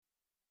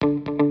A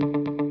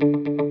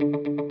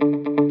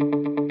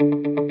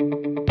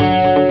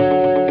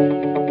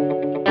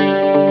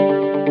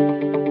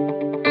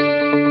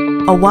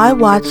Why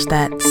Watch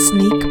That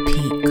sneak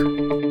peek.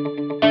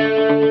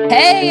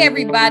 Hey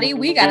everybody,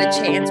 we got a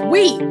chance.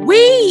 We,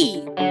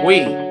 me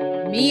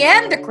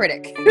and the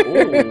critic,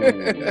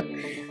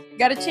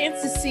 got a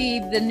chance to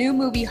see the new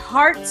movie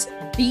Hearts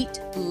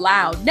Beat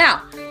Loud.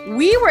 Now,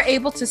 we were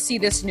able to see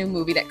this new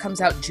movie that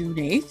comes out June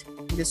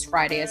 8th, this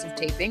Friday as of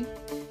taping.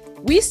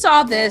 We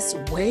saw this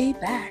way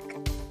back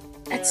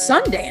at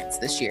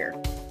Sundance this year.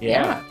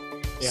 Yeah.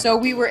 So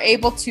we were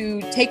able to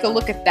take a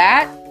look at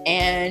that,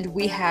 and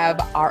we have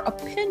our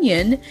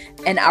opinion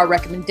and our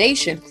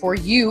recommendation for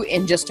you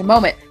in just a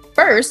moment.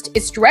 First,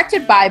 it's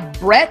directed by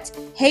Brett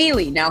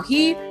Haley. Now,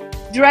 he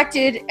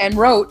directed and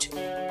wrote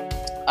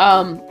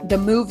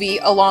the movie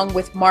along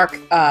with Mark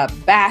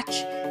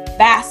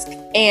Bask.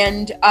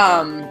 And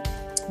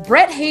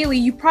Brett Haley,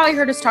 you probably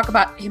heard us talk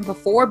about him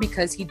before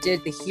because he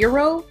did The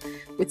Hero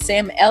with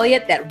Sam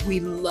Elliott that we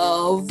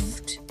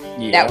loved.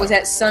 Yeah. That was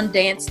at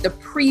Sundance the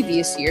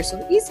previous year.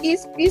 So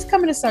he's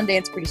coming to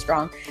Sundance pretty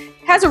strong.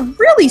 Has a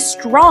really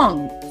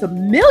strong,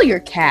 familiar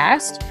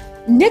cast.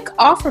 Nick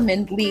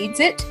Offerman leads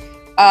it,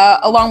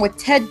 along with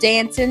Ted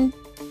Danson,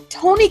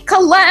 Toni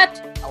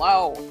Collette,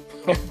 hello,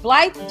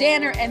 Blythe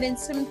Danner, and then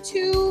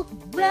two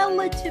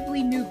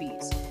relatively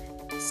newbies.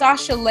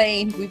 Sasha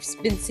Lane, we've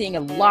been seeing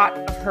a lot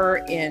of her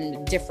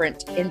in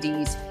different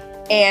indies,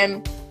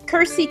 and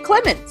Kiersey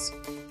Clemons,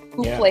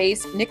 who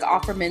plays Nick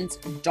Offerman's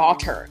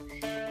daughter.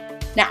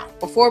 Now,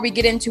 before we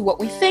get into what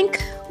we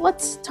think,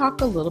 let's talk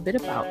a little bit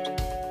about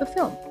the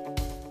film.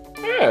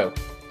 Oh.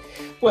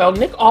 Well,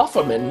 Nick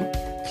Offerman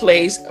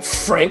plays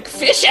Frank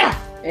Fisher.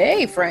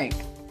 Hey, Frank.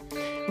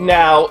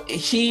 Now,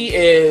 he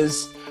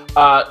is,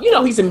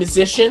 he's a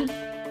musician,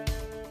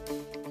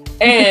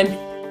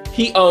 and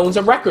he owns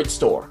a record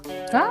store.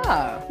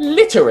 Ah.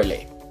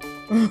 Literally.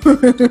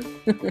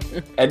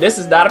 And this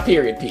is not a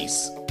period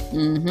piece.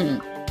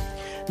 Mm-hmm.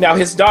 Now,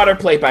 his daughter,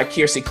 played by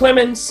Kiersey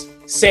Clemons,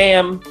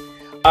 Sam,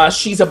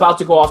 she's about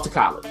to go off to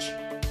college.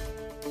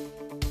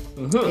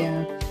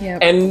 Mm-hmm. Yeah.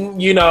 And,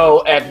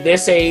 at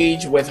this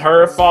age with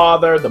her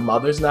father, the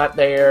mother's not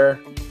there.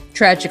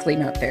 Tragically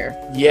not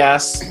there.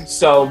 Yes.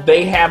 So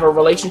they have a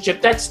relationship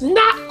that's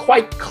not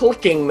quite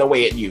clicking the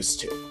way it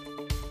used to.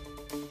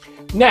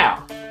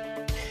 Now,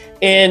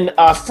 in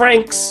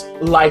Frank's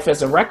life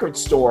as a record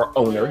store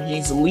owner,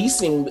 he's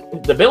leasing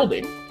the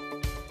building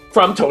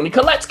from Toni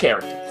Collette's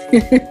character.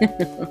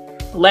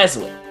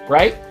 Leslie,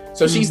 right?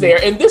 So she's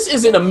there. And this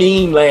isn't a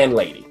mean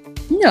landlady.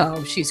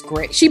 No, she's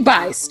great. She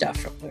buys stuff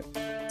from her.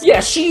 Yeah,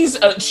 she's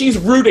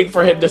rooting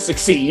for him to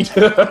succeed.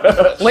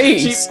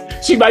 Please.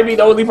 She might be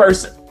the only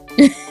person.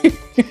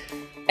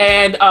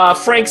 And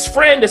Frank's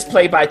friend is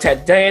played by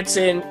Ted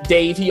Danson.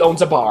 Dave, he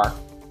owns a bar.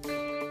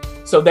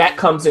 So that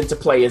comes into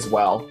play as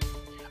well.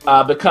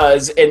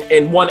 Because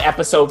in one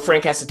episode,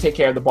 Frank has to take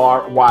care of the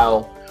bar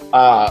while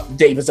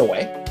Dave is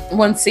away.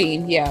 One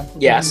scene, yeah.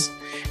 Yes.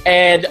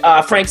 And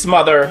Frank's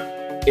mother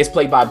is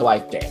played by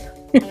Blythe Danner.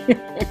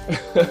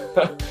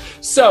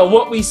 So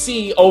what we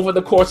see over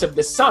the course of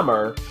this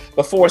summer,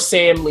 before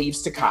Sam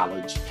leaves to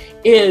college,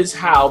 is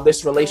how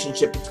this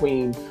relationship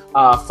between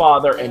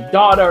father and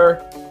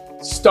daughter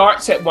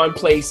starts at one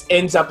place,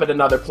 ends up at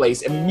another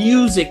place, and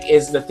music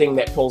is the thing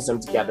that pulls them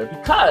together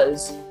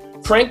because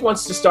Frank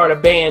wants to start a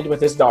band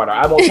with his daughter.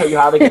 I won't tell you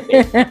how they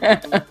get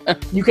there.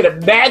 You can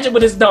imagine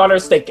what his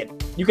daughter's thinking.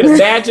 You can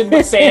imagine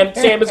what Sam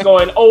is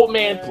going, old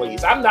man,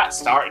 please, I'm not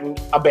starting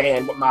a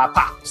band with my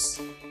pops.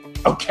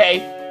 Okay?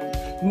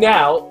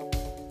 Now,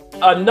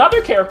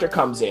 another character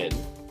comes in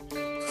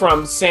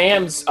from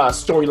Sam's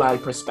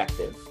storyline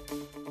perspective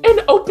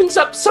and opens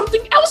up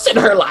something else in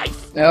her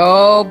life.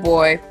 Oh,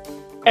 boy.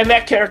 And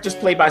that character's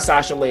played by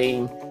Sasha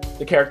Lane.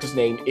 The character's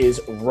name is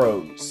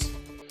Rose.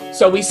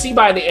 So we see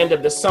by the end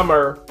of the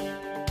summer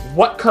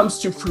what comes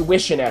to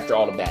fruition after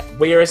all of that.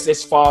 Where is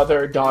this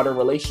father-daughter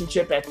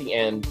relationship at the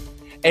end?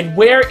 And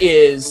where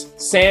is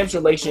Sam's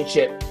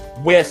relationship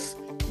with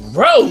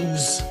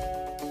Rose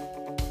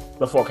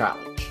before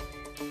college?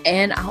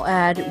 And I'll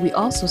add, we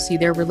also see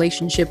their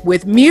relationship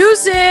with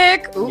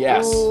music. Ooh,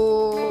 yes.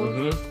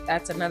 Mm-hmm.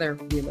 That's another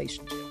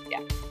relationship.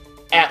 Yeah.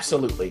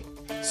 Absolutely.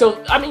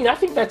 So, I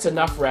think that's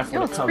enough ref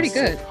when it comes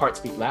to Hearts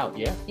Beat Loud,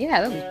 yeah?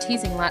 Yeah, that'll be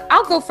teasing a lot.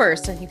 I'll go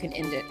first and you can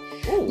end it.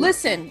 Ooh.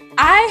 Listen,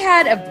 I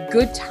had a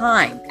good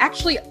time.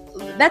 Actually,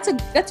 that's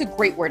a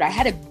great word. I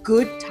had a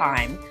good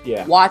time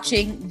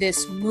watching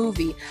this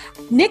movie.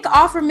 Nick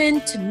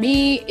Offerman, to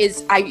me,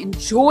 I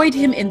enjoyed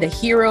him in The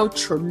Hero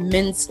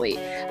tremendously.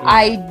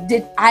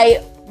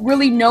 I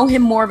really know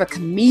him more of a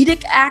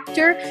comedic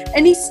actor,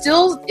 and he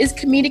still is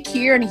comedic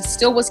here, and he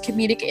still was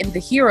comedic in The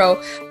Hero,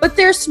 but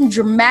there's some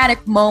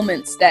dramatic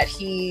moments that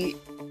he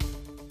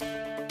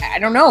I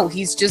don't know,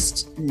 he's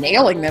just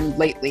nailing them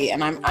lately,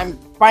 and I'm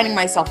finding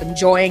myself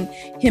enjoying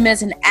him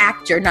as an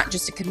actor, not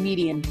just a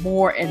comedian,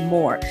 more and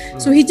more.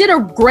 So he did a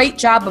great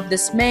job of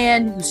this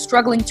man who's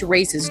struggling to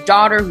raise his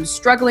daughter, who's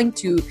struggling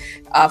to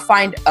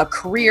find a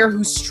career,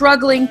 who's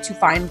struggling to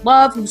find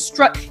love,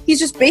 he's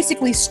just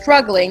basically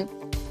struggling,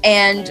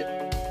 and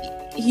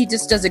he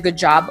just does a good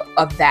job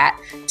of that.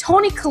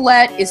 Toni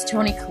Collette is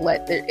Toni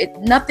Collette.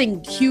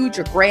 Nothing huge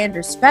or grand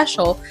or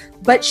special,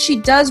 but she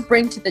does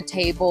bring to the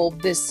table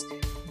this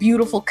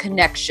beautiful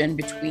connection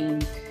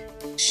between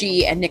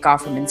she and Nick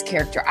Offerman's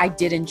character. I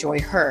did enjoy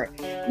her.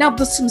 Now,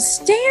 some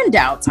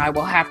standouts, I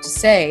will have to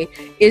say,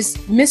 is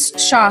Miss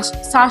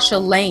Sasha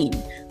Lane,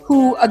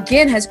 who,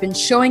 again, has been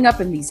showing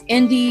up in these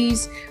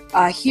indies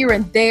here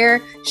and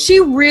there. She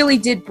really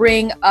did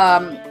bring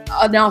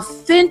an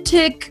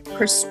authentic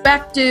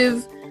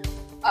perspective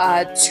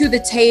to the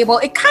table.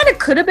 It kind of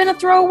could have been a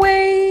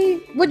throwaway,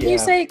 wouldn't you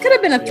say? It could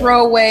have been a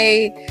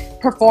throwaway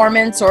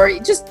performance or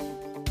just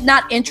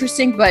not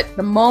interesting, but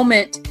the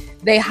moment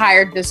they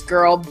hired this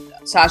girl,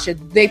 Sasha,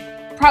 they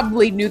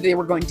probably knew they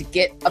were going to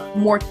get a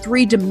more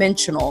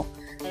three-dimensional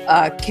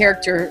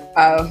character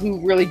who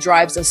really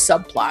drives a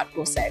subplot,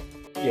 we'll say.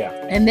 Yeah.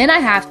 And then I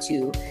have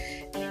to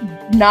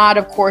nod,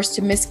 of course,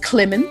 to Miss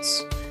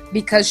Clemens,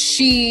 because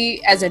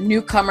she, as a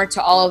newcomer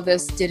to all of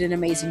this, did an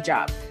amazing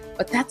job.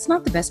 But that's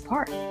not the best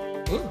part.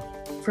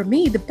 For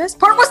me, the best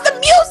part was the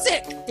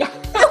music.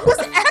 It was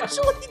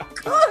actually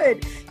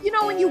good. You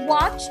know, when you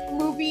watch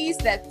movies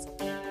that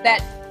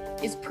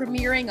is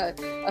premiering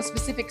a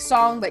specific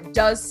song that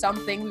does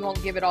something, we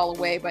won't give it all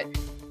away, but,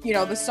 you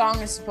know, the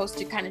song is supposed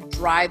to kind of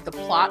drive the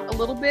plot a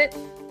little bit.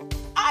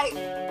 I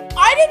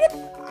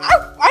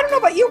don't know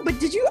about you, but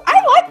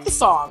I liked the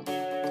song.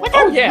 Like,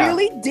 I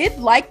really did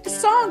like the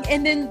song.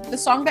 And then the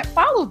song that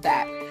followed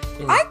that.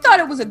 I thought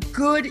it was a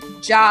good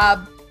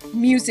job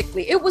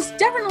musically. It was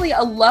definitely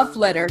a love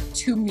letter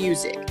to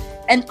music,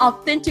 and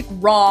authentic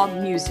raw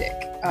music,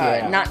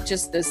 not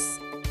just this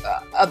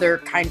other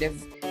kind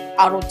of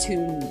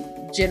auto-tune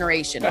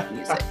generation of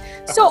music.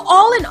 So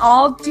all in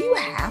all, do you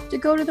have to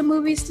go to the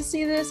movies to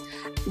see this?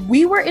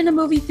 We were in a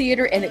movie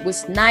theater and it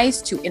was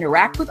nice to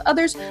interact with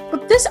others,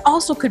 but this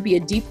also could be a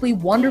deeply,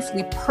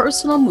 wonderfully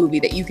personal movie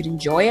that you could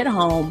enjoy at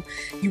home.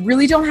 You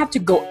really don't have to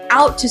go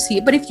out to see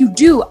it, but if you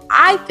do,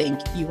 I think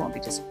you won't be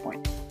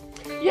disappointed.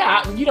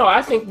 Yeah, you know,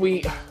 I think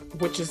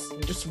which is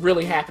just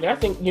really happening. I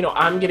think, you know,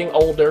 I'm getting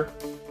older,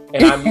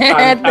 and I'm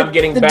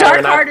getting better,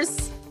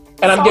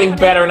 and I'm getting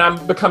better, and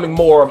I'm becoming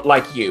more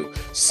like you.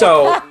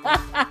 So,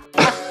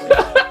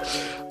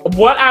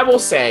 what I will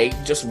say,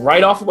 just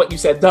right off of what you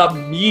said, the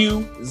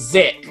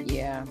music.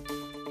 Yeah.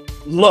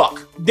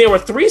 Look, there were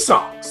 3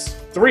 songs.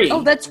 3.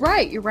 Oh, that's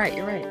right. You're right.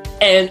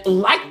 And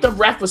like the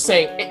ref was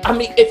saying, I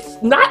mean,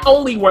 it's not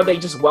only were they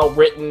just well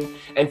written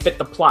and fit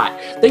the plot,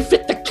 they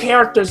fit the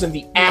characters and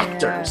the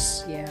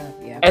actors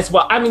as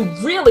well. I mean,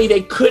 really,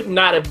 they could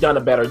not have done a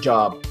better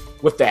job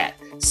with that.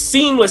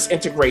 Seamless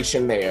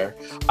integration there.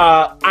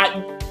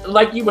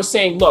 Like you were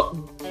saying, look,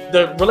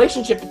 the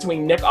relationship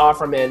between Nick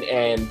Offerman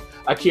and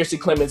Kiersey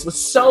Clemens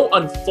was so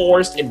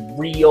unforced and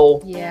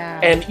real. Yeah.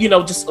 And, you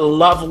know, just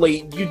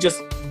lovely. You just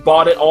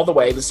bought it all the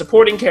way. The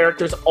supporting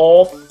characters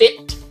all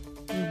fit.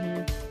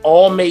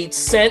 All made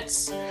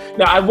sense.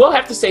 Now, I will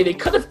have to say they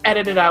could have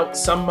edited out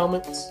some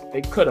moments.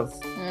 They could have.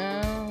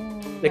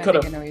 They could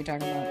have. I know what you're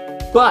talking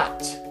about.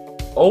 But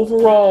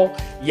overall,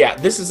 yeah,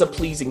 this is a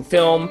pleasing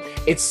film.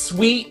 It's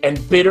sweet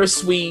and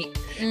bittersweet.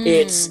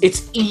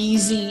 It's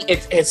easy.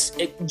 It's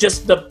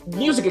just the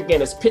music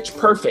again is pitch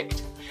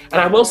perfect.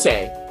 And I will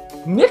say,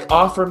 Nick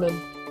Offerman.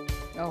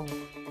 Oh.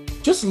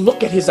 Just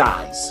look at his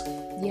eyes.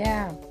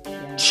 Yeah.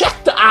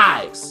 Check the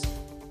eyes,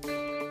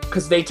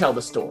 because they tell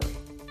the story.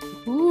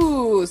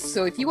 Ooh,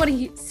 so if you want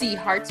to see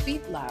Hearts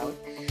Beat Loud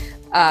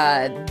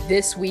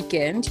this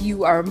weekend,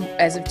 you are,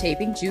 as of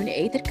taping, June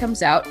 8th, it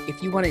comes out.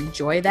 If you want to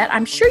enjoy that,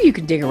 I'm sure you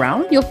can dig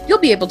around. You'll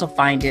be able to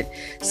find it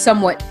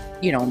somewhat,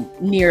 you know,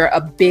 near a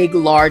big,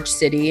 large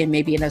city and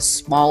maybe in a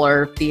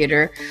smaller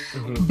theater.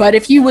 But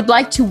if you would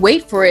like to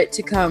wait for it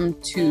to come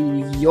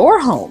to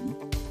your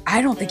home,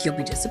 I don't think you'll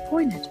be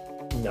disappointed.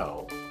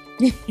 No.